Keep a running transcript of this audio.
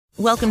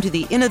Welcome to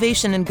the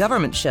Innovation in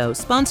Government Show,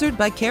 sponsored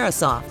by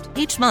Carasoft.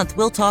 Each month,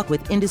 we'll talk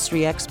with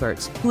industry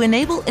experts who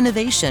enable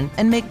innovation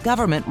and make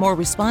government more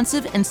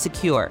responsive and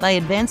secure by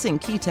advancing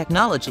key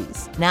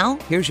technologies. Now,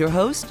 here's your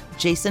host,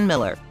 Jason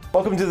Miller.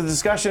 Welcome to the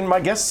discussion. My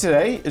guest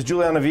today is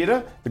Juliana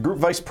Vida, the Group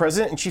Vice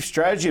President and Chief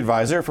Strategy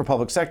Advisor for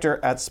Public Sector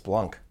at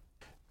Splunk.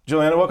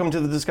 Juliana, welcome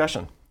to the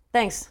discussion.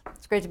 Thanks.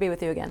 It's great to be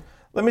with you again.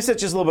 Let me set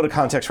just a little bit of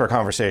context for our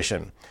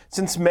conversation.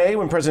 Since May,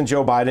 when President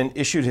Joe Biden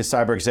issued his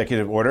cyber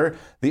executive order,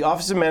 the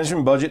Office of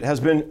Management Budget has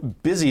been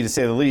busy, to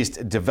say the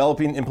least,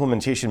 developing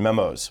implementation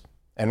memos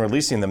and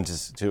releasing them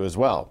to as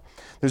well.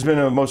 There's been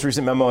a most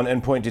recent memo on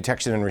endpoint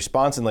detection and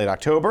response in late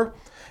October.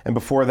 And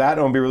before that,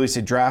 OMB released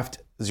a draft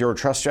Zero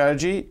Trust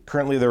strategy.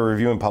 Currently, they're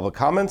reviewing public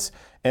comments,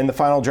 and the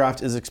final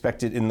draft is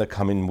expected in the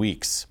coming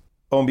weeks.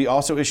 OMB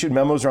also issued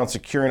memos around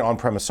securing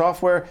on-premise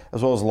software,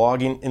 as well as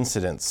logging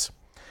incidents.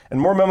 And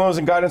more memos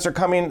and guidance are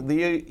coming.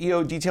 The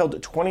EO detailed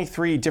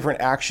 23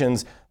 different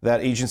actions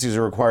that agencies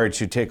are required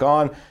to take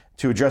on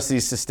to address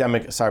these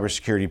systemic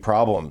cybersecurity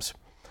problems.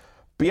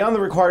 Beyond the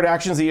required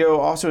actions, the EO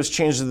also has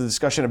changed the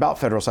discussion about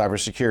federal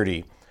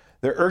cybersecurity.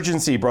 The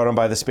urgency brought on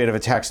by the spate of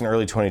attacks in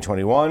early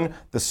 2021,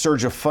 the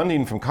surge of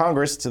funding from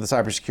Congress to the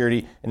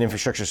Cybersecurity and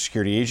Infrastructure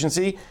Security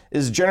Agency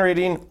is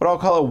generating what I'll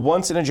call a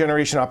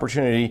once-in-a-generation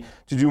opportunity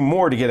to do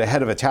more to get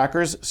ahead of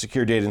attackers,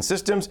 secure data and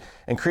systems,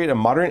 and create a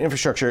modern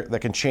infrastructure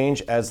that can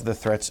change as the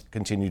threats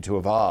continue to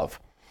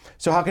evolve.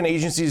 So how can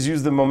agencies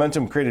use the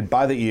momentum created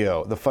by the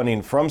EO, the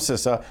funding from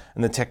CISA,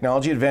 and the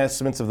technology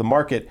advancements of the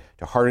market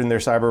to harden their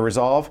cyber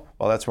resolve?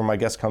 Well, that's where my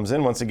guest comes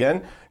in once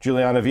again.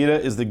 Juliana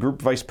Vida is the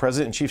Group Vice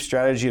President and Chief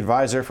Strategy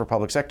Advisor for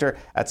Public Sector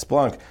at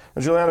Splunk.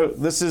 Now, Juliana,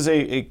 this is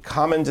a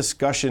common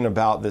discussion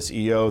about this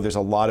EO. There's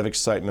a lot of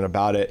excitement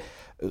about it.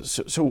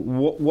 So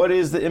what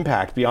is the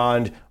impact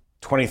beyond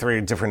 23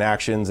 different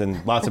actions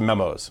and lots of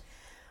memos?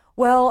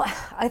 Well,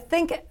 I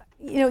think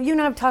you and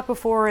I have talked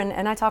before,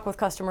 and I talk with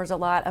customers a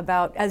lot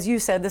about, as you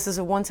said, this is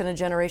a once in a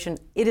generation.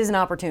 It is an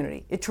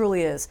opportunity. It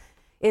truly is.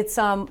 It's,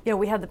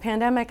 we had the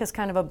pandemic as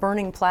kind of a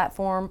burning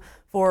platform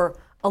for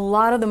a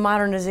lot of the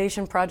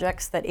modernization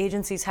projects that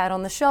agencies had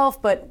on the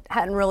shelf, but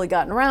hadn't really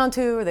gotten around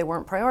to, or they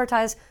weren't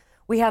prioritized.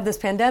 We have this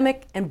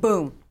pandemic, and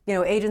boom,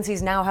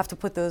 agencies now have to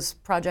put those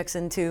projects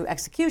into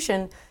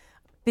execution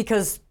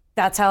because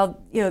that's how,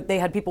 they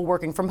had people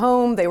working from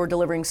home, they were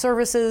delivering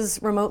services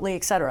remotely,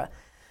 et cetera.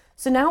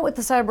 So now with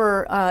the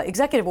cyber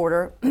executive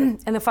order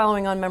and the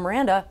following on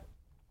memoranda,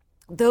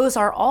 those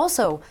are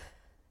also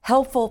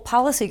helpful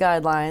policy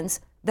guidelines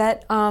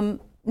that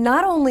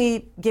not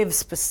only give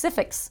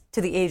specifics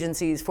to the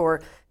agencies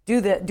for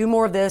do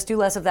more of this, do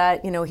less of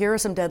that, here are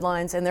some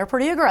deadlines, and they're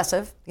pretty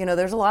aggressive,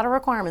 there's a lot of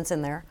requirements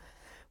in there,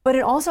 but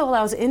it also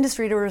allows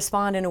industry to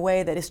respond in a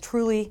way that is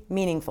truly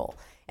meaningful.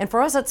 And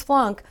for us at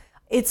Splunk,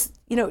 it's,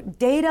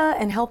 data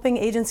and helping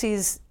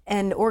agencies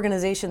and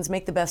organizations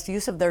make the best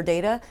use of their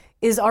data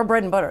is our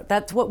bread and butter.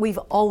 That's what we've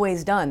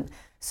always done.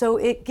 So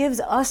it gives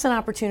us an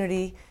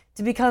opportunity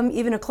to become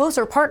even a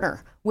closer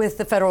partner with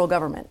the federal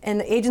government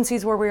and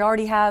agencies where we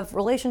already have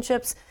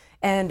relationships,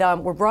 and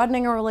we're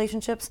broadening our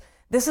relationships.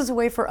 This is a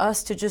way for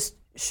us to just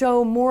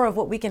show more of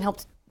what we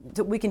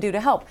can do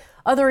to help.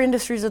 Other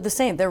industries are the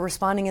same. They're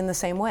responding in the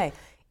same way.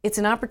 It's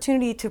an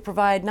opportunity to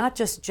provide not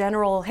just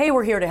general, hey,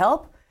 we're here to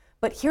help,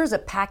 but here's a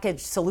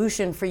packaged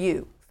solution for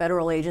you,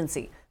 federal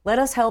agency. Let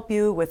us help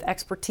you with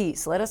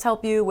expertise. Let us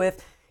help you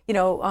with,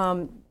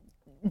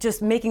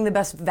 just making the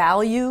best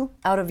value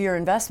out of your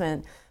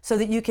investment so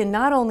that you can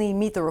not only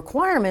meet the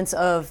requirements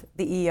of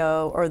the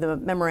EO or the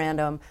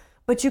memorandum,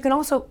 but you can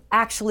also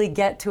actually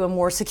get to a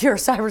more secure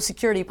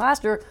cybersecurity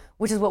posture,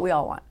 which is what we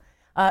all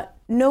want.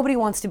 Nobody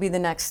wants to be the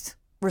next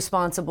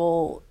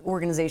responsible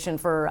organization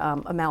for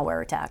a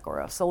malware attack or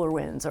a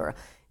SolarWinds or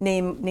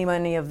name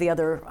any of the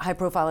other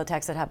high-profile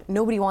attacks that happen.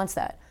 Nobody wants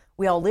that.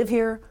 We all live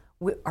here.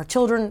 Our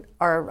children,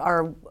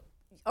 our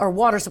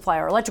water supply,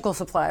 our electrical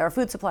supply, our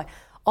food supply,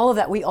 all of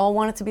that, we all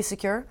want it to be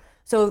secure.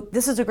 So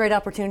this is a great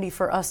opportunity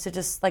for us to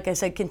just, like I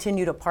said,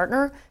 continue to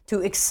partner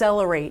to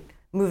accelerate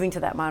moving to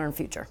that modern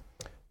future.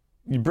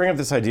 You bring up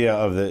this idea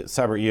of the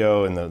cyber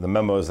EO and the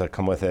memos that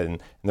come with it,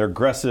 and they're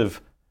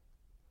aggressive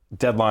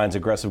deadlines,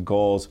 aggressive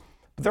goals,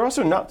 but they're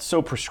also not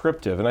so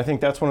prescriptive. And I think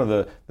that's one of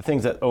the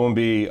things that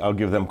OMB, I'll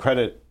give them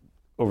credit,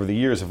 over the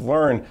years have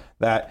learned,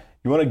 that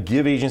you want to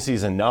give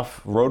agencies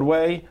enough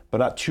roadway, but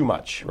not too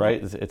much,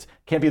 right? It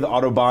can't be the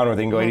Autobahn where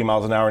they can go 80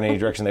 miles an hour in any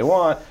direction they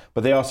want,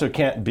 but they also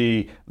can't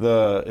be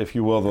the, if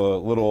you will, the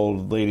little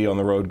old lady on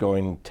the road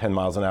going 10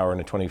 miles an hour in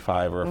a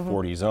 25 or a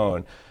 40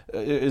 zone.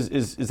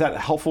 Is that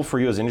helpful for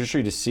you as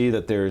industry to see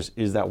that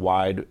is that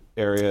wide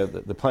area,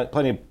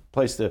 plenty of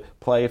place to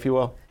play, if you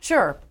will?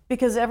 Sure,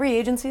 because every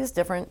agency is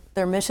different.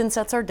 Their mission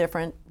sets are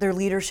different. Their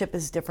leadership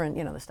is different,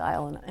 the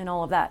style and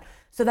all of that.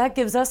 So that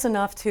gives us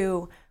enough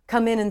to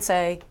come in and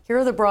say, here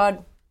are the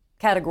broad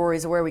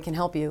categories of where we can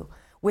help you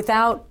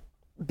without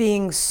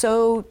being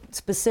so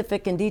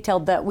specific and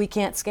detailed that we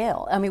can't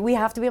scale. I mean, we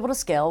have to be able to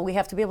scale. We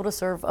have to be able to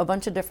serve a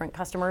bunch of different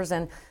customers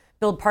and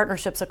build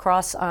partnerships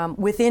across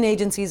within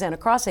agencies and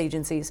across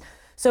agencies.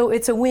 So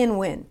it's a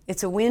win-win.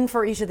 It's a win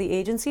for each of the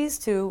agencies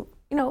to,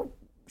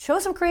 show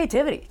some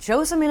creativity,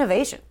 show some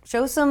innovation,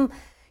 show some,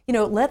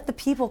 let the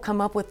people come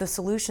up with the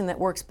solution that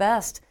works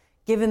best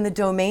given the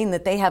domain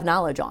that they have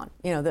knowledge on,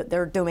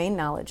 their domain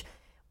knowledge.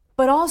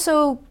 But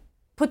also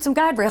put some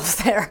guide rails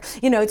there.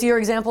 To your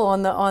example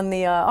on the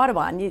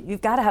Autobahn,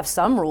 you've got to have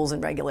some rules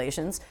and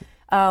regulations.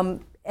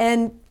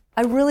 And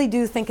I really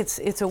do think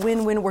it's a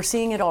win-win. We're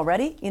seeing it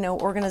already.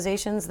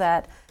 Organizations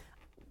that,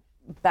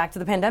 back to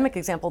the pandemic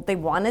example, they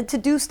wanted to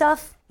do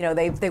stuff.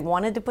 They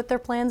wanted to put their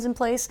plans in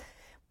place,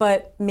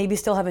 but maybe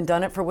still haven't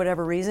done it for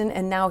whatever reason.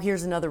 And now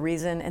here's another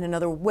reason and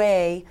another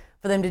way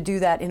for them to do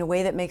that in a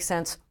way that makes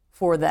sense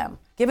for them,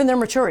 given their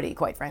maturity,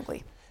 quite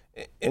frankly.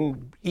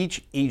 And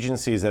each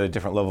agency is at a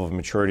different level of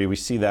maturity. We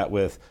see that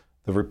with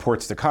the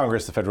reports to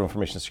Congress, the Federal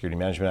Information Security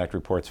Management Act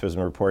reports,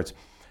 FISMA reports.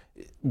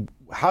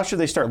 How should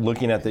they start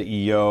looking at the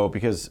EO?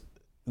 Because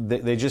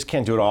they just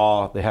can't do it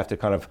all. They have to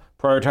kind of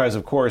prioritize,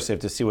 of course. They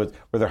have to see where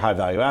their high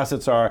value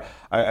assets are.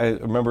 I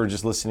remember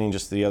just listening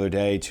just the other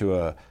day to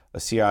a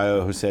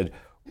CIO who said,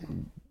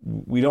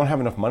 we don't have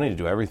enough money to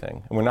do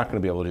everything, and we're not going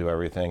to be able to do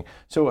everything.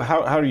 So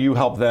how do you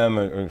help them,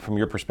 or from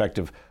your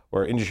perspective,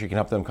 or industry can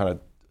help them kind of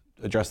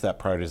address that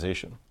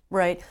prioritization?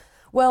 Right.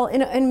 Well,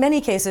 in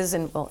many cases,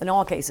 in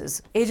all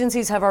cases,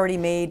 agencies have already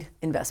made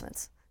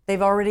investments.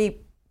 They've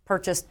already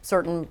purchased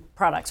certain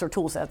products or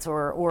tool sets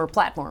or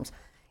platforms,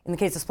 in the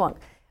case of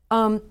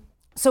Splunk.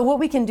 So what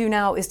we can do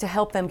now is to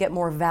help them get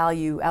more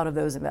value out of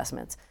those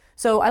investments.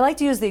 So I like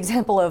to use the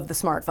example of the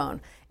smartphone.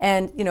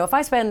 And if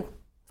I spend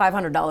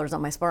 $500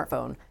 on my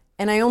smartphone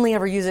and I only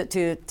ever use it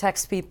to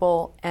text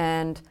people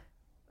and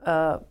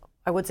I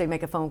would say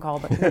make a phone call,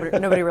 but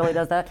nobody really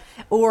does that.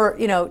 Or,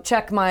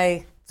 check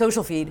my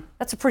social feed.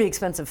 That's a pretty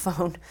expensive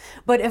phone.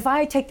 But if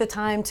I take the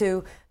time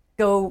to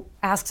go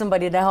ask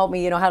somebody to help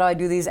me, how do I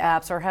do these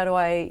apps, or how do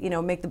I,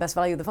 make the best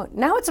value of the phone?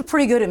 Now it's a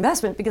pretty good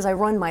investment because I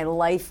run my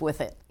life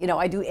with it.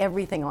 I do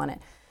everything on it.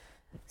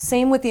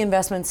 Same with the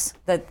investments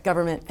that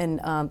government and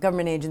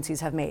government agencies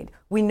have made.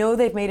 We know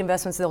they've made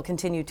investments, they'll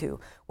continue to.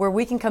 Where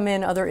we can come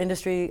in, other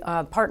industry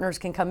partners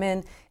can come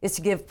in, is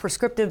to give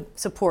prescriptive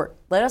support.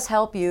 Let us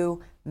help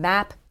you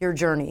map your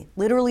journey.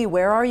 Literally,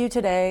 where are you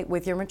today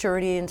with your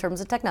maturity in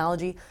terms of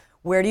technology?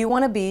 Where do you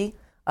want to be?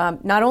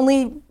 Not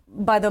only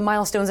by the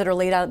milestones that are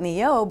laid out in the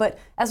EO, but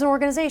as an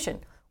organization.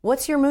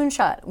 What's your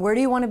moonshot? Where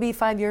do you want to be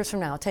 5 years from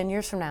now, 10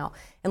 years from now?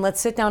 And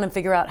let's sit down and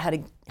figure out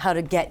how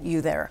to get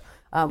you there.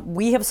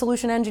 We have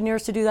solution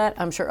engineers to do that.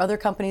 I'm sure other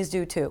companies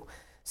do too.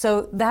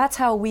 So that's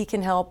how we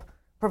can help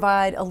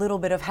provide a little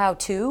bit of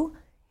how-to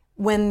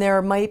when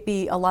there might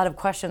be a lot of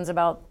questions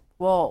about,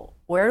 well,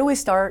 where do we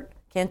start?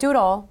 Can't do it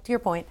all, to your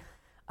point.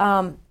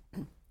 And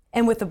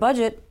with the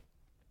budget,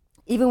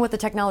 even with the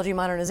Technology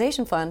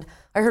Modernization Fund,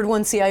 I heard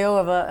one CIO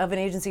of an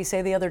agency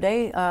say the other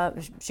day,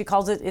 she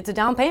calls it's a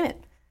down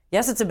payment.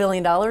 Yes, it's $1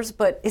 billion,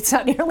 but it's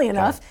not nearly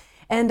enough.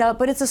 And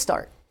but it's a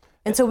start.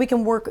 And so we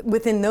can work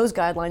within those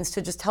guidelines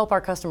to just help our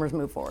customers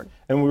move forward.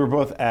 And we were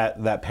both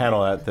at that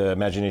panel at the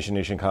Imagination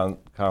Nation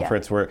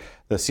conference where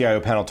the CIO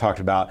panel talked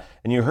about,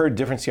 and you heard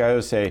different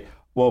CIOs say,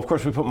 well, of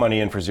course we put money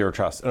in for Zero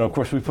Trust, and of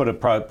course we put a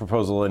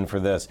proposal in for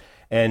this.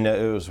 And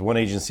it was one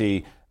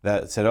agency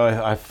that said, oh,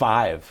 I have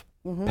 5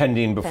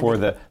 pending before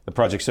the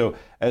project. So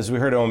as we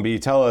heard OMB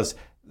tell us,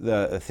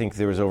 I think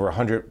there was over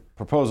 100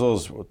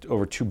 proposals,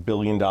 over $2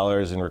 billion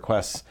in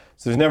requests.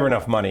 So there's never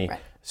enough money. Right.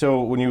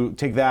 So when you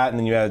take that and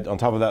then you add on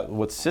top of that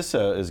what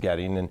CISA is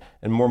getting,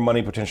 and more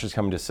money potentially is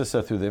coming to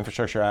CISA through the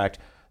Infrastructure Act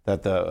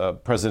that the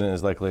president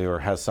is likely or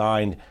has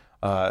signed,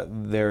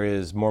 there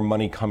is more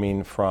money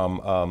coming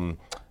from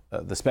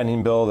the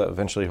spending bill that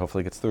eventually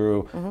hopefully gets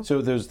through.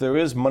 So there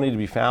is money to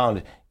be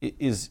found.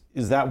 Is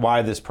that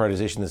why this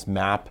prioritization, this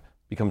map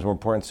becomes more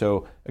important?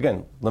 So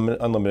again,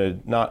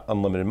 not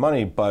unlimited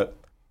money, but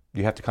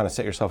you have to kind of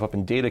set yourself up,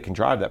 and data can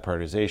drive that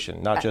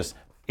prioritization, not just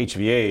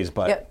HVAs,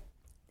 but... Yep.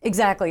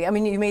 Exactly. I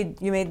mean, you made.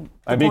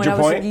 I made your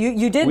point.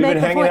 You did make the point. We've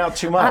been hanging out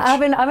too much. I've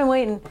been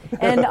waiting,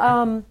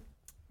 and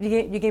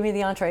you gave me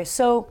the entree.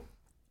 So,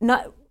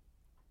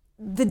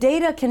 the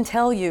data can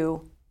tell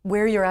you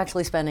where you're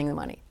actually spending the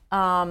money,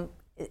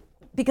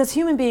 because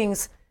human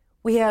beings,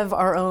 we have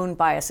our own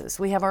biases,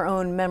 we have our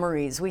own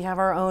memories, we have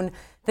our own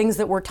things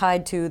that we're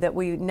tied to that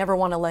we never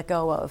want to let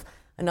go of.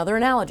 Another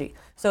analogy.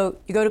 So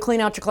you go to clean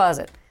out your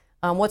closet.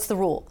 What's the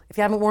rule? If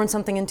you haven't worn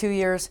something in 2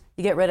 years,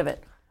 you get rid of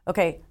it.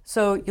 Okay,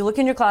 so you look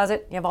in your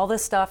closet, you have all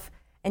this stuff,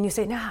 and you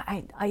say, nah,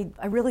 I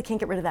really can't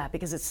get rid of that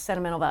because it's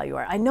sentimental value.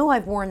 Or I know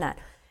I've worn that.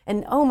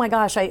 And oh my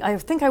gosh, I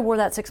think I wore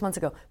that 6 months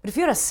ago. But if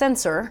you had a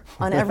sensor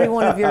on every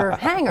one of your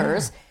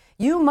hangers,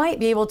 you might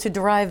be able to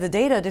derive the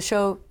data to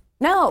show,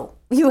 no,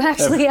 you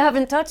actually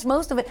haven't touched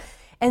most of it.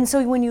 And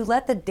so when you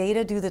let the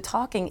data do the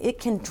talking, it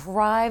can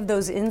drive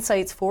those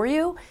insights for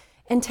you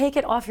and take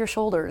it off your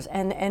shoulders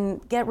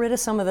and get rid of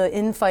some of the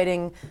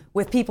infighting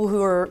with people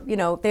who are,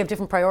 they have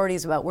different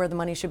priorities about where the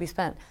money should be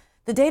spent.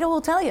 The data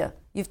will tell you,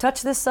 you've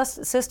touched this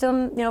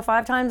system,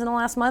 5 times in the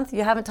last month,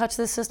 you haven't touched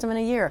this system in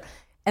a year.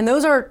 And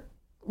those are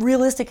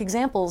realistic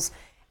examples.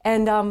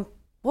 And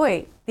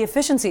boy, the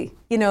efficiency,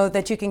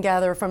 that you can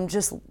gather from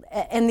just,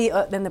 and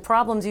the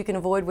problems you can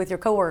avoid with your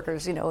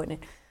coworkers, and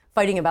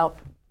fighting about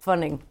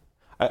funding.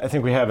 I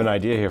think we have an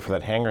idea here for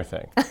that hangar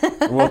thing.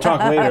 We'll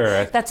talk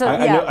later.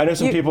 I know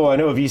some people, I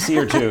know a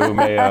VC or two who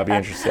may be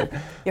interested.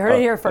 You heard it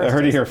here first. I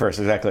heard it here first,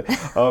 exactly.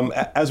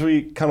 As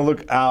we kind of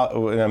look out,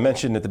 and I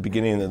mentioned at the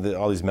beginning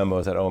all these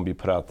memos that OMB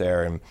put out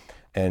there,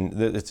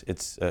 and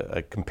it's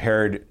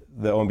compared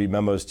the OMB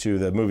memos to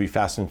the movie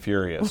Fast and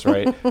Furious,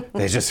 right?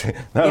 They just,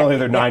 not only are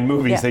there 9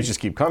 movies, they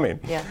just keep coming.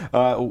 Yeah.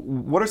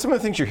 What are some of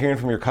the things you're hearing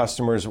from your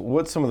customers?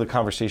 What's some of the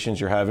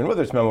conversations you're having,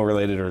 whether it's memo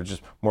related or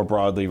just more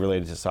broadly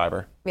related to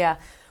cyber? Yeah.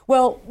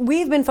 Well,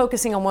 we've been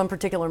focusing on one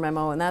particular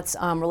memo, and that's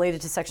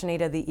related to Section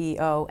 8 of the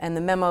EO, and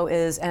the memo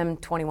is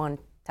M21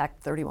 TAC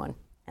 31.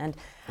 And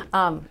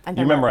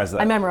you memorized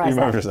that. I memorized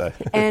that.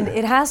 And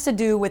it has to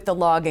do with the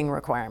logging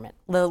requirement,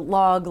 the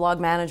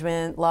log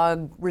management,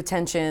 log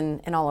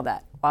retention, and all of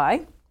that.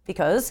 Why?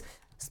 Because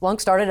Splunk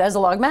started as a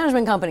log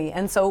management company,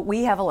 and so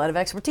we have a lot of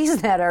expertise in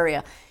that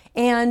area.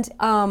 And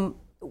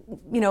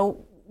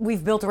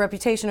we've built a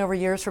reputation over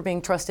years for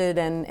being trusted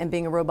and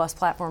being a robust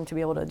platform to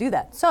be able to do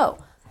that.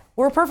 So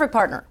we're a perfect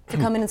partner to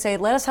come in and say,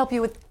 let us help you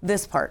with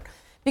this part.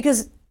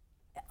 Because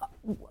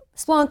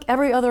Splunk,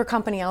 every other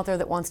company out there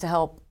that wants to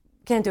help,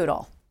 can't do it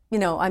all.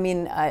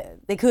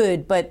 They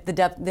could, but the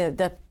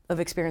depth of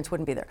experience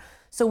wouldn't be there.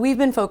 So we've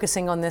been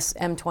focusing on this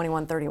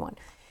M2131.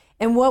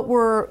 And what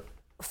we're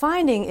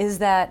finding is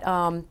that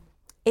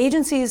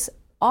agencies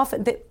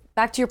often,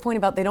 back to your point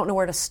about they don't know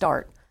where to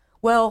start.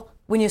 Well,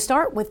 when you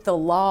start with the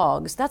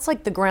logs, that's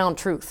like the ground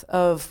truth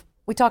of,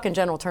 we talk in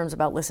general terms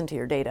about listen to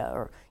your data,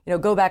 or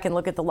go back and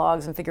look at the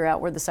logs and figure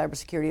out where the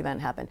cybersecurity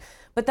event happened.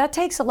 But that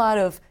takes a lot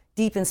of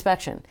deep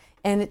inspection,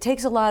 and it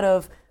takes a lot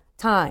of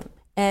time.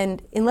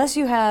 And unless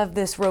you have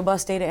this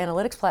robust data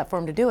analytics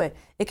platform to do it,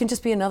 it can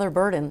just be another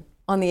burden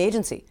on the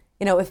agency.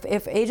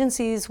 If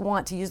agencies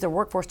want to use their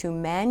workforce to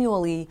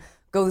manually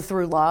go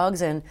through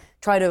logs and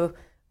try to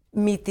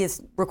meet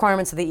these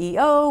requirements of the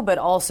EO, but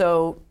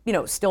also,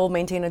 still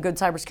maintain a good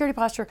cybersecurity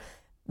posture,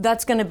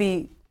 that's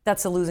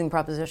a losing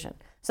proposition.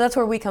 So that's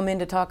where we come in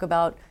to talk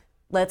about,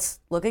 let's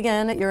look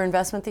again at your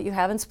investment that you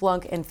have in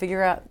Splunk and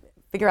figure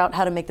out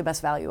how to make the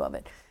best value of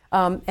it.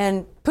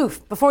 And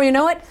poof, before you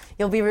know it,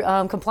 you'll be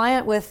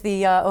compliant with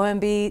the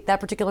OMB,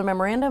 that particular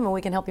memorandum, and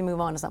we can help you move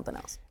on to something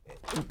else.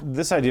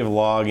 This idea of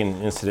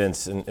logging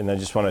incidents, and I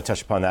just want to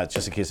touch upon that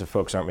just in case if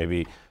folks aren't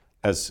maybe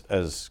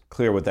as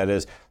clear what that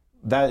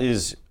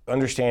is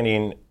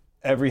understanding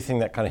everything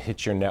that kind of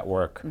hits your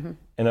network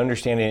and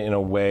understanding it in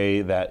a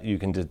way that you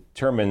can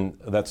determine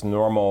that's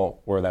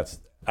normal or that's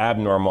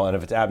abnormal, and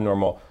if it's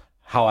abnormal,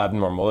 how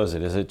abnormal is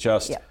it? Is it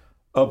just,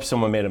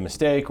 someone made a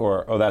mistake,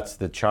 or that's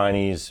the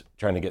Chinese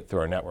trying to get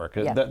through our network?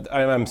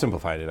 I'm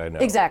simplifying it, I know.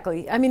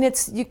 Exactly.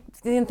 You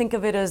can think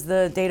of it as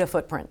the data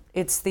footprint.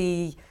 It's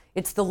the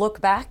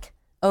look back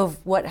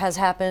of what has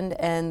happened,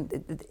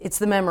 and it's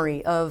the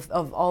memory of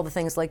all the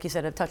things, like you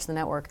said, have touched the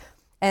network.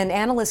 And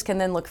analysts can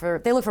then look for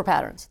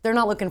patterns. They're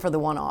not looking for the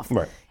one-off.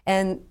 Right.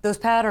 And those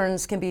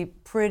patterns can be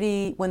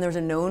when there's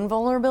a known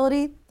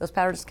vulnerability, those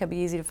patterns can be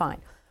easy to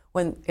find.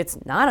 When it's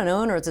not a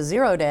known or it's a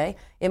 0 day,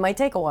 it might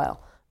take a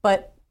while.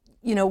 But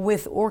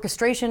with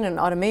orchestration and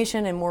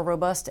automation and more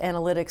robust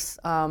analytics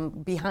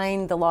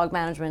behind the log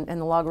management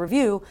and the log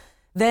review,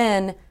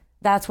 then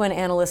that's when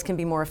analysts can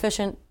be more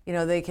efficient.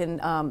 They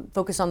can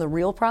focus on the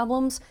real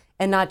problems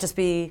and not just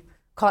be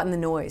caught in the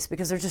noise,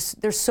 because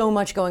there's so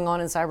much going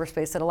on in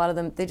cyberspace that a lot of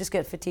them, they just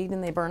get fatigued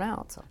and they burn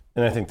out. So.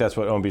 And I think that's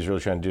what OMB is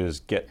really trying to do, is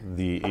get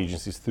the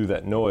agencies through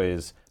that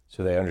noise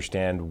so they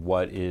understand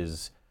what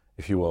is,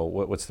 if you will,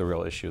 what's the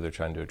real issue they're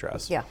trying to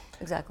address. Yeah,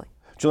 exactly.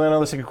 Juliana,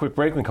 let's take a quick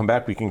break. When we come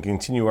back, we can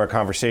continue our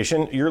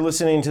conversation. You're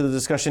listening to the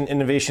discussion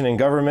Innovation in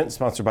Government,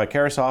 sponsored by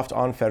Carahsoft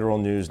on Federal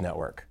News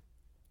Network.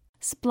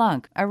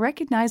 Splunk, a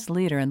recognized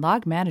leader in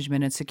log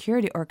management and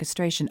security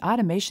orchestration,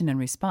 automation, and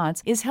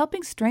response, is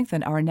helping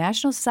strengthen our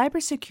national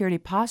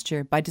cybersecurity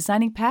posture by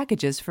designing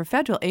packages for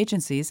federal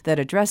agencies that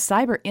address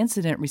cyber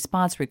incident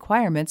response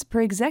requirements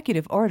per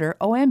Executive Order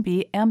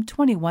OMB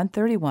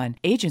M2131.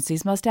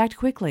 Agencies must act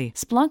quickly.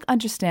 Splunk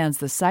understands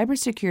the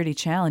cybersecurity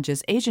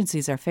challenges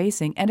agencies are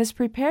facing and is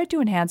prepared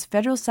to enhance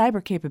federal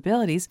cyber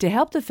capabilities to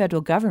help the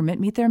federal government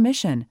meet their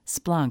mission.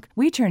 Splunk.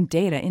 We turn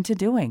data into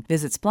doing.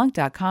 Visit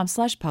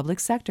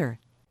splunk.com/public sector.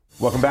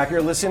 Welcome back.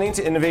 You're listening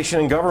to Innovation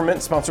in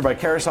Government, sponsored by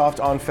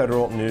Carahsoft on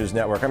Federal News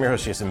Network. I'm your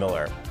host, Jason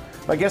Miller.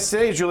 My guest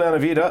today is Juliana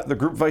Vida, the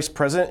Group Vice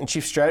President and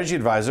Chief Strategy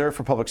Advisor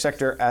for Public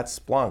Sector at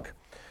Splunk.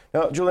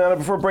 Now, Juliana,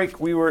 before break,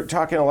 we were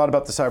talking a lot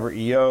about the Cyber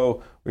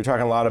EO. We were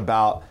talking a lot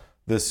about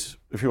this,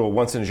 if you will,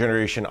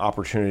 once-in-a-generation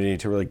opportunity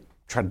to really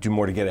try to do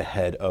more to get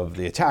ahead of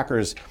the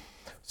attackers.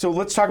 So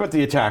let's talk about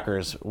the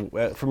attackers.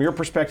 From your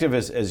perspective,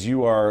 as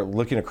you are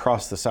looking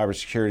across the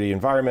cybersecurity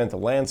environment, the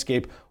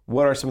landscape,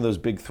 what are some of those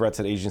big threats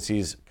that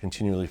agencies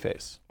continually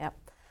face? Yep.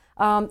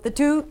 The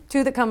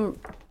two that come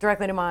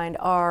directly to mind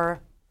are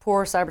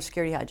poor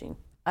cybersecurity hygiene.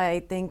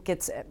 I think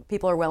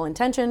people are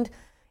well-intentioned.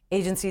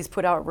 Agencies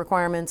put out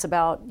requirements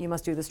about, you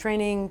must do this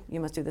training, you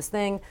must do this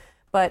thing,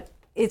 but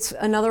it's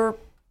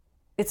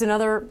It's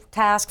another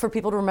task for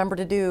people to remember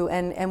to do.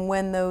 And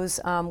when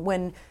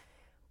when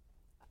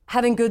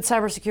having good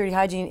cybersecurity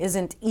hygiene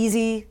isn't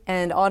easy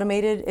and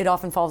automated, it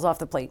often falls off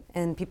the plate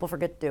and people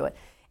forget to do it.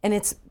 And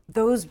it's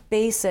those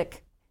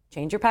basic,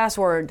 change your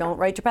password, don't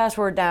write your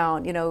password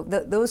down,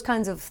 those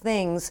kinds of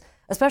things,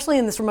 especially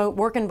in this remote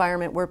work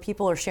environment where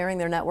people are sharing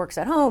their networks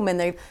at home and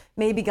they've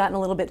maybe gotten a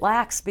little bit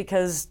lax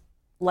because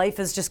life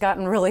has just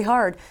gotten really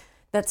hard.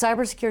 That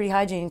cybersecurity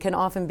hygiene can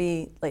often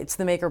be, it's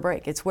the make or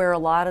break. It's where a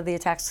lot of the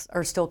attacks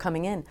are still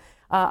coming in.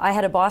 I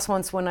had a boss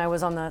once when I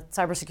was on the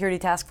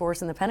cybersecurity task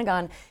force in the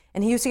Pentagon,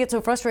 and he used to get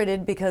so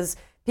frustrated because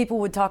people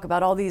would talk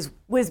about all these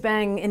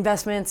whiz-bang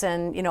investments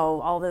and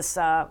all this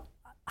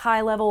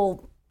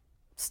high-level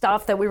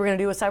stuff that we were going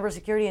to do with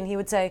cybersecurity, and he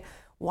would say,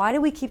 why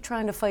do we keep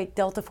trying to fight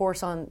Delta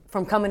Force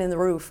from coming in the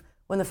roof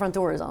when the front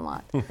door is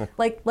unlocked?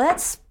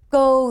 Let's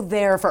go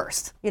there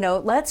first.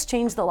 Let's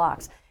change the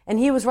locks. And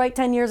he was right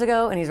 10 years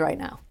ago, and he's right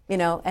now.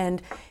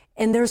 And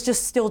there's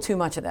just still too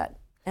much of that.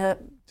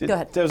 Go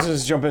ahead. Let's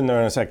just jump in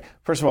there in a sec.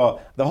 First of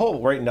all, the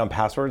whole writing down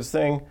passwords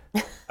thing,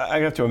 I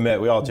have to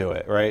admit, we all do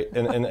it, right?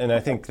 And I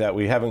think that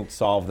we haven't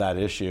solved that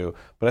issue,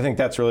 but I think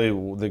that's really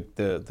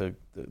the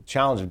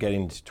challenge of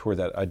getting toward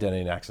that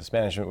identity and access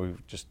management.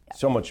 We've just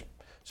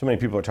so many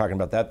people are talking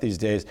about that these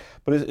days.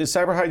 But is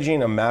cyber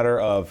hygiene a matter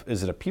of,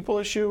 is it a people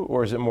issue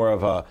or is it more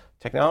of a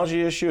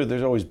technology issue?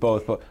 There's always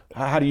both, but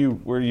where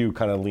do you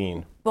kind of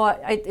lean? Well,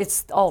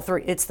 it's all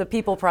three. It's the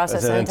people,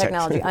 process, and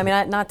technology. I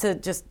mean, not to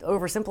just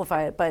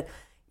oversimplify it, but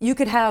you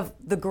could have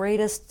the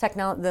greatest the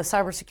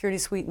cybersecurity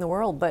suite in the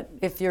world, but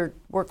if your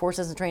workforce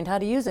isn't trained how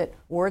to use it,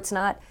 or it's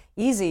not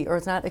easy, or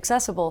it's not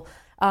accessible,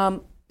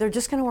 they're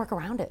just going to work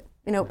around it.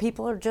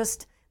 People are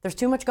there's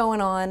too much going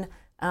on,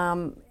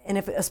 and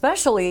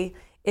especially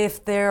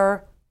if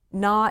they're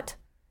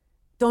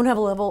don't have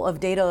a level of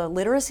data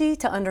literacy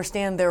to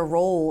understand their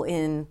role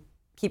in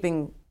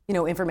keeping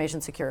information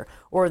secure,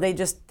 or they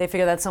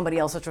figure that's somebody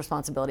else's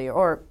responsibility,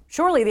 or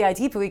surely the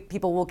IT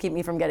people will keep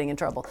me from getting in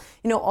trouble.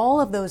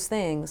 All of those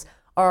things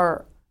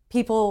are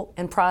people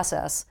and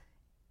process.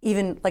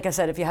 Even like I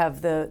said, if you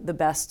have the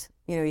best,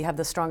 you have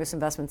the strongest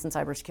investments in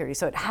cybersecurity.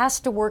 So it has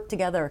to work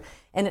together,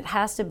 and it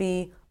has to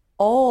be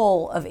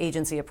all of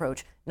agency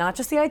approach, not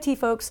just the IT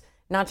folks,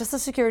 not just the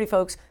security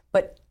folks,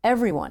 but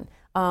everyone,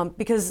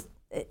 because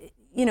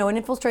an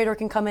infiltrator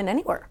can come in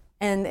anywhere.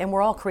 And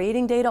we're all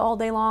creating data all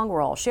day long.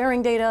 We're all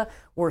sharing data.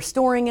 We're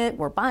storing it.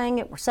 We're buying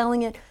it. We're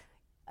selling it.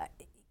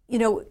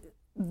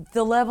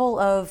 The level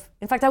of,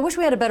 in fact, I wish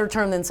we had a better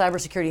term than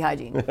cybersecurity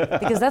hygiene,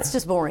 because that's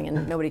just boring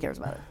and nobody cares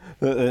about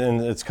it.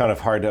 And it's kind of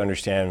hard to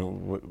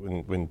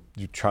understand when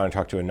you try and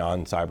talk to a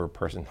non-cyber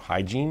person.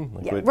 Hygiene?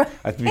 Right.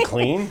 I have to be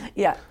clean?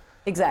 Yeah,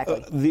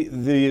 exactly.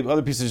 The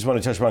other piece I just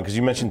want to touch upon, because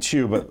you mentioned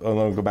two, but I'm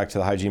going to go back to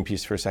the hygiene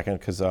piece for a second,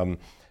 because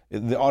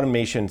the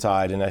automation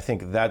side, and I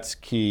think that's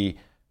key,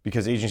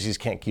 because agencies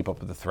can't keep up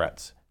with the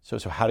threats. So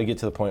how to get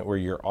to the point where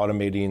you're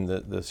automating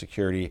the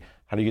security,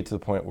 how do you get to the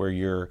point where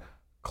you're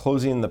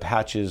closing the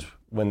patches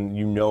when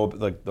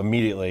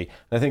immediately.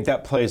 And I think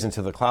that plays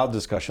into the cloud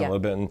discussion a little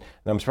bit, and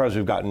I'm surprised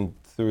we've gotten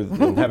through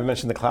and haven't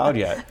mentioned the cloud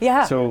yet.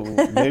 Yeah. So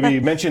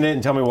maybe mention it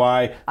and tell me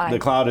why the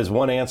cloud is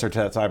one answer to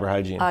that cyber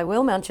hygiene. I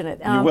will mention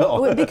it. You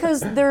will. Because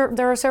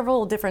there are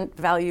several different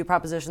value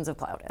propositions of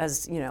cloud.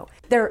 As you know,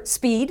 their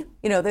speed,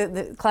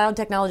 the cloud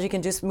technology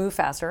can just move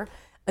faster.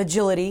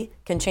 Agility,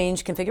 can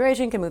change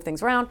configuration, can move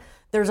things around.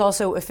 There's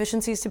also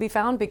efficiencies to be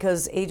found,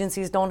 because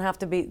agencies don't have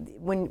to be,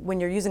 when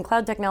you're using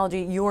cloud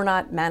technology, you're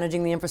not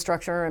managing the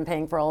infrastructure and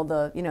paying for all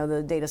the,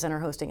 the data center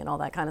hosting and all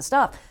that kind of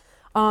stuff.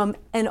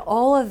 And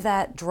all of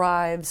that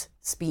drives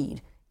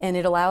speed, and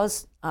it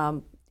allows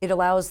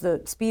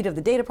the speed of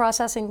the data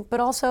processing, but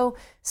also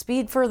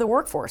speed for the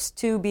workforce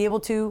to be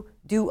able to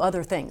do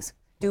other things,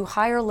 do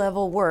higher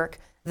level work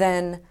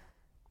than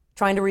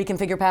trying to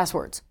reconfigure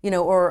passwords,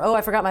 or,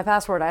 I forgot my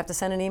password, I have to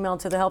send an email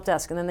to the help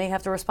desk, and then they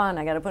have to respond,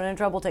 I got to put in a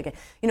trouble ticket.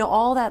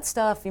 All that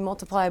stuff you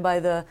multiply by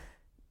the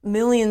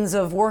millions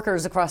of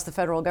workers across the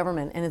federal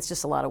government, and it's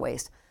just a lot of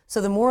waste. So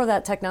the more of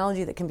that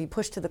technology that can be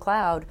pushed to the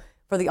cloud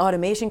for the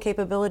automation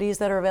capabilities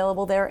that are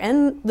available there,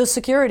 and the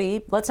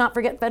security, let's not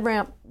forget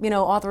FedRAMP,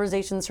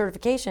 authorization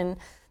certification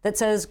that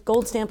says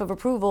gold stamp of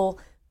approval,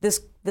 this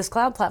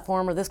cloud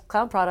platform or this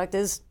cloud product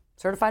is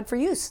certified for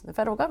use in the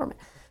federal government.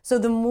 So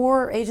the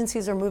more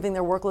agencies are moving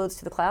their workloads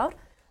to the cloud,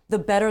 the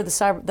better the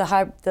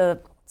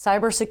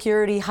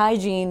cybersecurity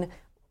hygiene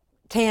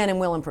can and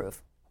will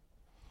improve.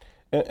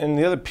 And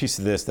the other piece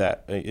of this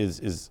that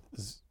is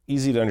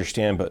easy to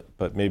understand,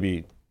 but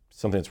maybe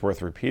something that's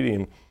worth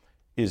repeating,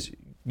 is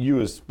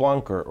you as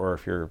Splunk, or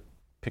if you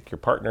pick your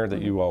partner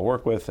that you all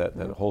work with that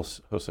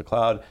hosts the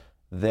cloud,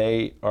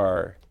 they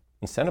are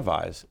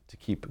incentivized to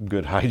keep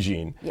good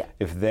hygiene. Yeah.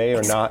 If they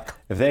are not,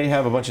 if they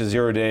have a bunch of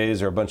 0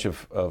 days or a bunch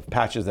of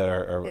patches that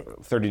are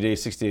 30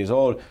 days, 60 days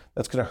old,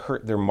 that's going to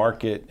hurt their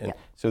market. And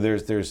so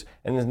there's,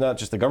 and it's not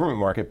just the government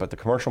market, but the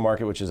commercial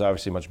market, which is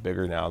obviously much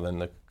bigger now than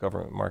the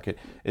government market.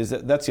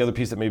 That's the other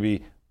piece that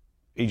maybe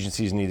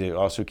agencies need to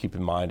also keep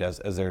in mind as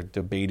they're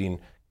debating,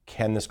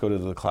 can this go to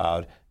the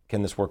cloud?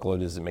 Can this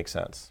workload, does it make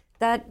sense?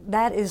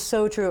 That is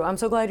so true. I'm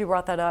so glad you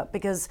brought that up,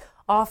 because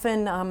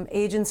often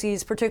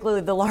agencies,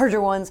 particularly the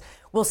larger ones,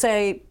 will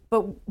say,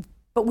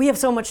 but we have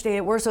so much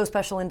data, we're so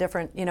special and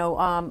different.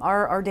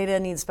 Our data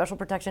needs special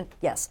protection.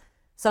 Yes,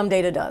 some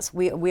data does.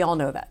 We all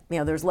know that.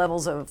 There's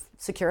levels of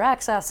secure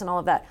access and all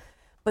of that.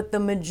 But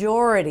the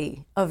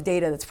majority of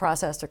data that's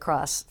processed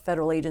across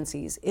federal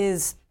agencies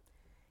is,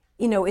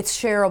 it's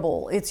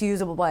shareable. It's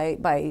usable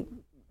by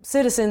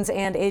citizens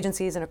and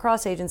agencies and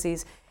across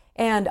agencies.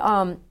 And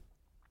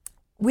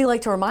we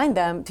like to remind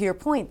them, to your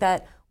point,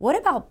 that what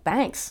about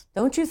banks?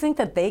 Don't you think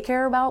that they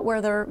care about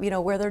where their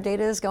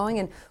data is going?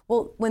 And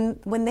well,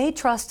 when they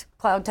trust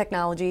cloud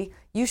technology,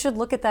 you should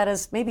look at that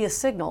as maybe a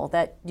signal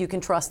that you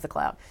can trust the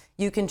cloud.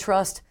 You can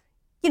trust,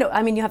 you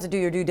have to do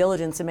your due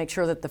diligence and make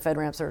sure that the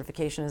FedRAMP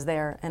certification is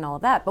there and all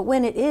of that. But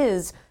when it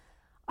is,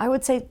 I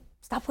would say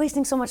stop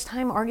wasting so much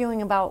time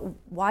arguing about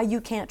why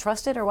you can't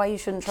trust it or why you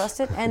shouldn't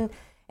trust it. And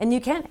you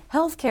can't.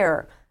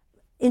 Healthcare,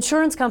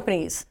 insurance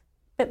companies,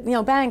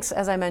 banks,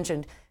 as I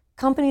mentioned,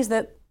 companies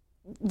that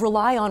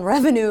rely on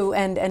revenue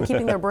and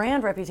keeping their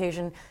brand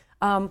reputation.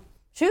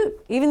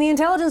 Even the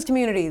intelligence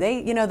community,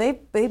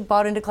 they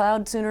bought into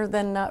cloud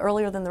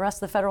earlier than the rest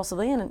of the federal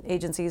civilian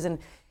agencies. And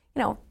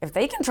if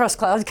they can trust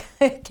cloud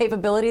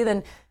capability,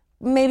 then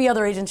maybe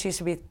other agencies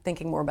should be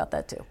thinking more about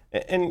that too.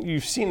 And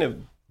you've seen a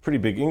pretty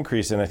big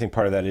increase, and I think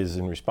part of that is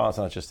in response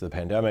not just to the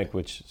pandemic,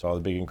 which saw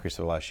the big increase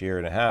over the last year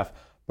and a half,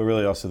 but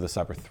really also the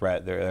cyber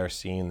threat. They're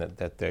seeing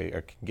that they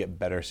can get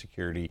better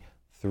security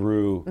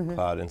through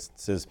cloud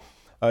instances.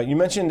 You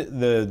mentioned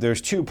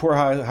there's two. Poor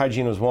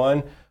hygiene was one.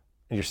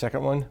 And your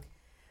second one?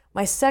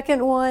 My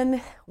second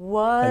one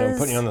was... I know, I'm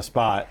putting you on the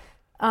spot.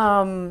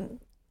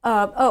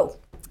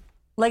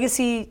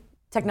 Legacy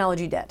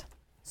technology debt.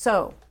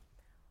 So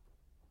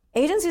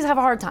agencies have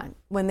a hard time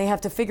when they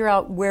have to figure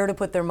out where to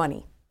put their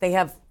money. They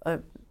have a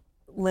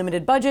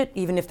limited budget,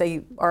 even if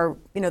they are,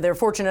 they're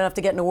fortunate enough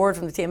to get an award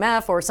from the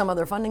TMF or some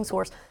other funding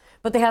source,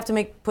 but they have to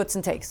make puts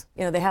and takes.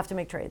 They have to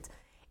make trades.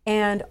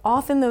 And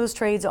often those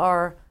trades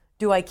are,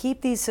 do I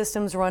keep these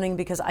systems running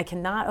because I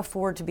cannot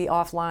afford to be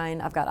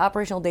offline? I've got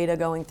operational data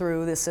going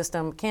through this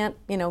system, can't,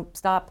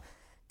 stop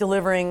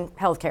delivering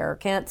healthcare,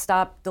 can't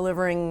stop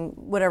delivering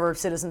whatever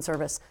citizen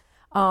service.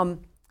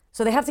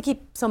 So they have to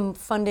keep some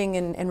funding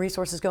and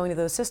resources going to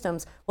those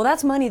systems. Well,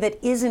 that's money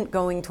that isn't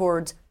going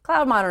towards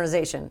cloud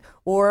modernization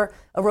or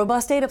a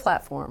robust data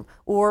platform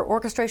or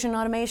orchestration and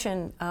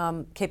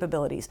automation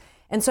capabilities.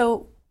 And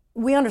so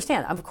we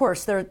understand, of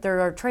course, there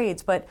are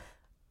trades, but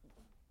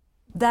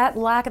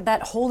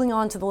that holding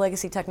on to the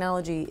legacy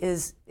technology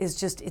is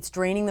just, it's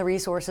draining the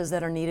resources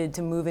that are needed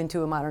to move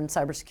into a modern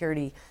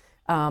cybersecurity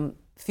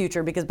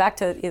future. Because back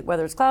to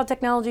whether it's cloud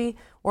technology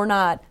or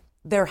not,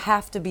 there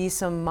have to be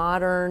some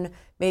modern,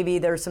 maybe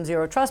there's some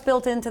zero trust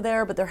built into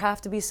there, but there have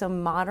to be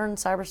some modern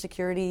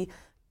cybersecurity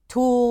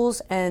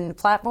tools and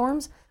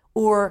platforms,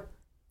 or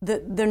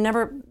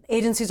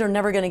agencies are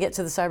never going to get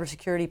to the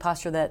cybersecurity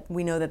posture that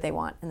we know that they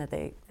want and that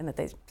they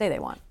say they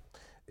want.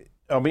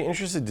 I'll be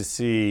interested to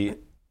see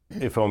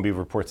if OMB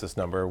reports this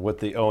number, what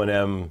the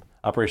O&M,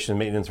 operation and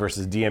maintenance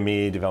versus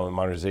DME, development,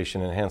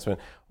 modernization, and enhancement,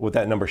 what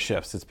that number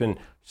shifts.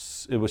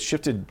 It was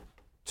shifted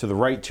to the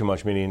right too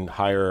much, meaning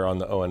higher on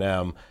the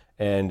O&M.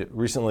 And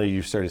recently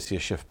you started to see a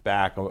shift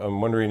back. I'm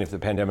wondering if the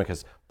pandemic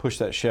has pushed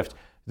that shift.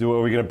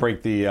 Are we going to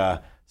break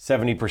the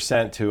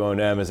 70% to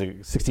O&M? Is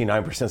it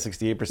 69%,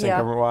 68%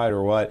 government-wide,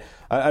 or what?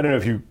 I don't know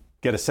if you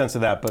get a sense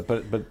of that,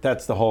 but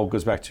that's the whole,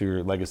 goes back to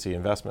your legacy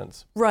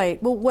investments.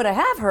 Right. Well, what I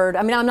have heard,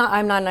 I'm not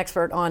an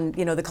expert on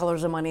the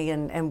colors of money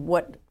and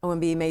what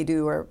OMB may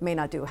do or may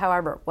not do.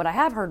 However, what I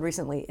have heard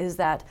recently is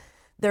that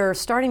there are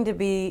starting to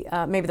be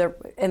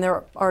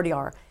there already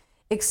are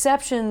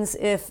exceptions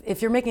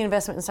if you're making an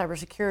investment in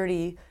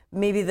cybersecurity,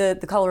 maybe the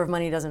color of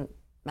money doesn't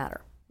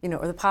matter,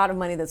 or the pot of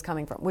money that's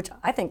coming from, which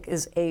I think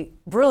is a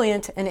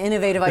brilliant and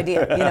innovative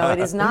idea. It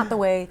is not the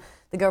way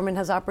the government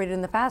has operated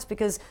in the past,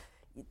 because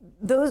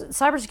those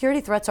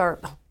cybersecurity threats are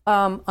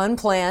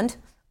unplanned,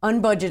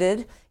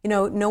 unbudgeted.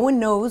 No one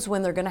knows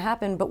when they're going to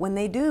happen, but when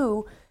they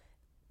do,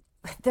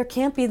 there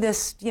can't be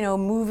this,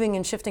 moving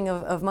and shifting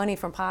of money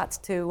from pots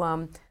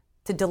to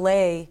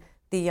delay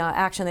the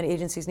action that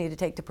agencies need to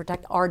take to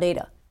protect our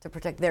data, to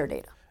protect their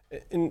data.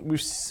 And we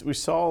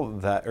saw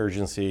that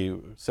urgency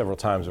several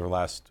times over the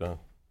last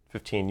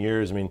 15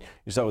 years. I mean,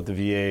 you saw it with the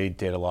VA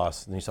data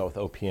loss, and you saw it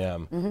with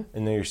OPM, and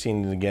then you're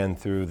seeing it again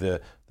through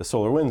the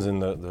SolarWinds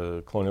and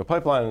the Colonial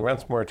Pipeline and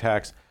ransomware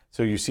attacks.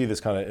 So you see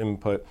this kind of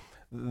input.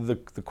 The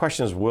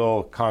question is,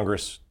 will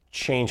Congress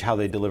change how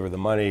they deliver the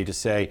money to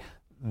say,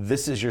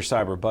 this is your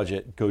cyber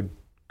budget,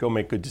 go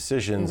make good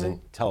decisions and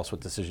tell us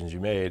what decisions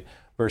you made,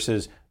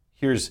 versus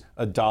here's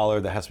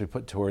 $1 that has to be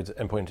put towards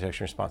endpoint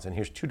detection response, and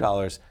here's $2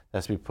 that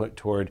has to be put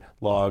toward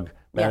log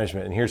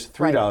management, and here's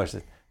 $3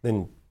 that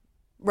then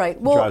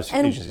Well,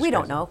 and we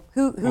don't know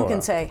who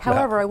can say.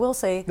 However, I will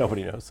say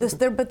nobody knows.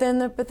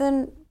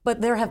 But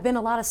there have been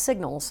a lot of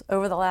signals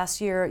over the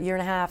last year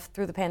and a half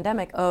through the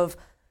pandemic of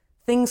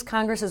things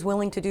Congress is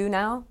willing to do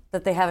now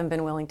that they haven't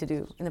been willing to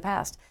do in the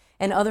past,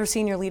 and other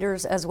senior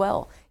leaders as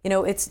well.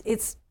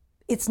 It's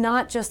it's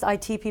not just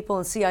IT people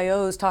and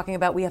CIOs talking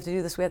about we have to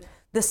do this.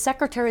 The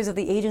secretaries of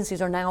the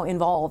agencies are now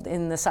involved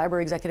in the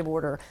cyber executive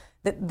order,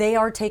 that they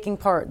are taking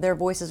part. Their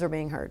voices are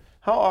being heard.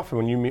 How often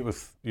when you meet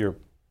with your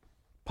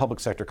public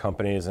sector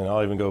companies, and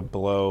I'll even go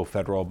below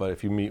federal, but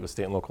if you meet with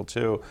state and local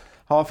too,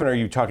 how often are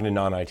you talking to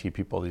non-IT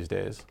people these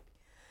days?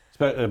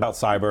 About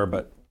cyber,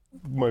 but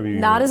maybe...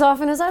 Not as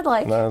often as I'd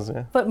like,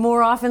 yeah. but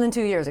more often than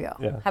 2 years ago.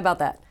 Yeah. How about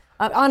that?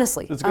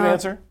 Honestly. It's a good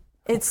answer?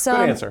 It's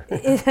good answer.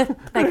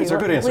 Thank you.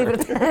 Good answer. Leave it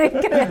at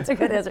that.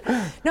 Good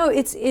answer. No,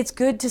 it's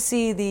good to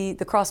see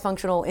the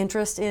cross-functional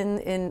interest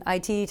in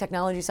IT,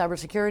 technology,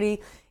 cybersecurity.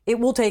 It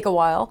will take a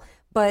while,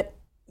 but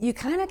you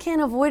kind of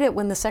can't avoid it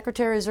when the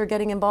secretaries are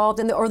getting involved,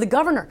 or the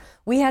governor.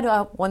 We had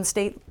one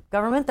state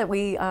government that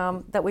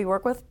we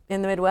work with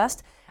in the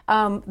Midwest.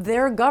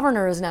 Their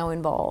governor is now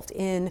involved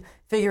in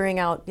figuring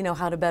out,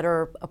 how to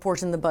better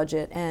apportion the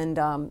budget, and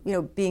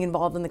being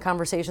involved in the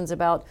conversations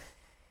about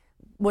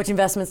which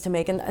investments to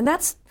make, and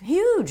that's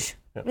huge.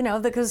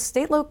 Yep. Because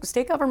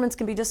state governments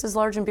can be just as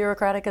large and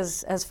bureaucratic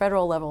as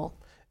federal level.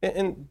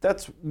 And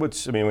that's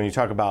when you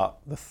talk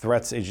about the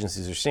threats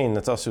agencies are seeing,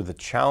 that's also the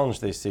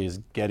challenge they see is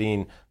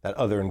getting that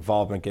other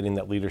involvement, getting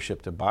that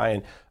leadership to buy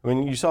in.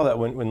 You saw that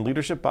when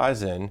leadership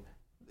buys in,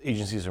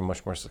 agencies are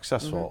much more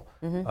successful.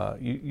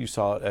 Mm-hmm. You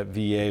saw it at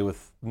VA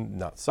with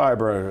not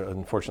cyber,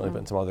 unfortunately, but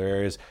in some other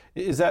areas.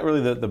 Is that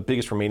really the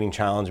biggest remaining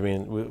challenge?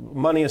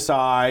 Money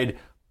aside,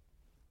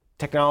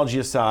 technology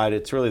aside,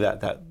 it's really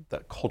that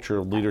culture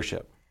of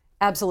leadership.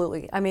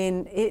 Absolutely.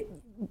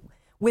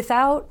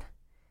 Without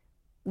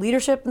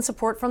leadership and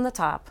support from the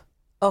top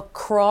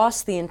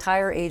across the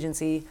entire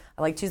agency,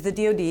 I like to use the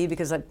DoD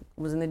because I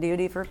was in the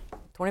DoD for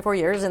 24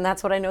 years and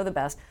that's what I know the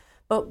best.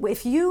 But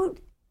if you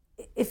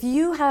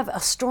have a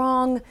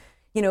strong,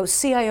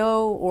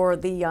 CIO or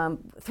the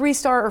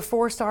 3-star or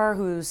 4-star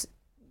whose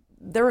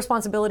their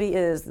responsibility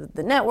is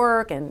the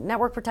network and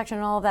network protection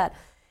and all of that,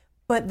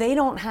 but they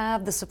don't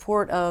have the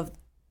support of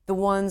the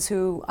ones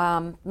who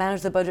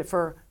manage the budget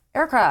for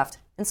aircraft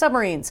and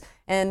submarines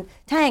and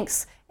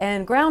tanks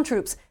and ground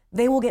troops,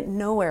 they will get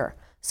nowhere.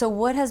 So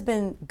what has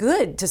been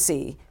good to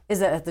see is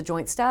that at the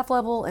joint staff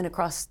level and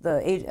across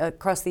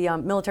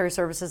the military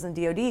services and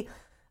DoD,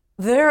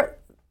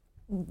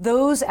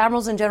 those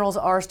admirals and generals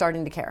are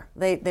starting to care.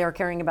 They are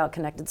caring about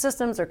connected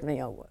systems, or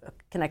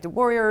connected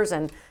warriors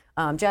and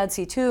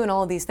JADC2 and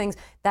all of these things.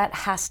 That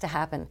has to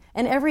happen.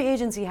 And every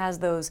agency has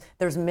those.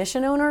 There's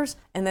mission owners,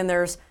 and then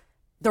there's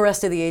the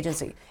rest of the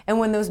agency. And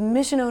when those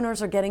mission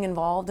owners are getting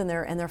involved and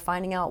they're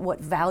finding out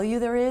what value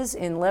there is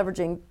in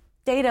leveraging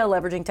data,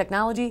 leveraging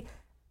technology,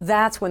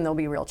 that's when there'll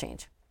be real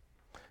change.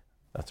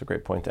 That's a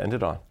great point to end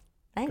it on.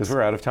 Thanks. Because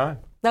we're out of time.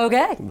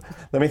 Okay.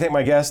 Let me thank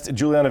my guest.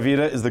 Juliana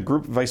Vita is the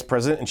Group Vice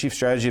President and Chief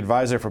Strategy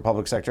Advisor for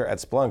Public Sector at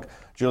Splunk.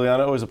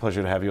 Juliana, always a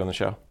pleasure to have you on the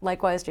show.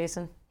 Likewise,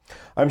 Jason.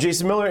 I'm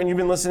Jason Miller, and you've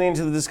been listening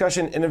to the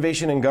discussion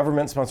Innovation in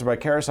Government, sponsored by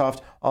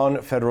Carahsoft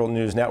on Federal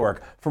News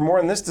Network. For more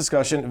on this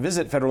discussion,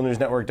 visit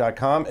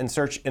federalnewsnetwork.com and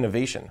search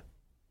innovation.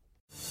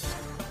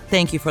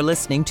 Thank you for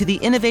listening to the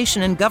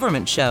Innovation in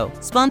Government Show,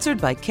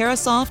 sponsored by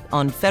Carahsoft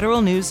on Federal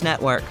News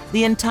Network.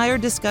 The entire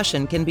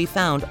discussion can be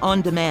found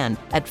on demand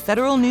at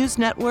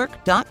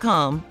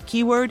federalnewsnetwork.com,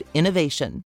 keyword innovation.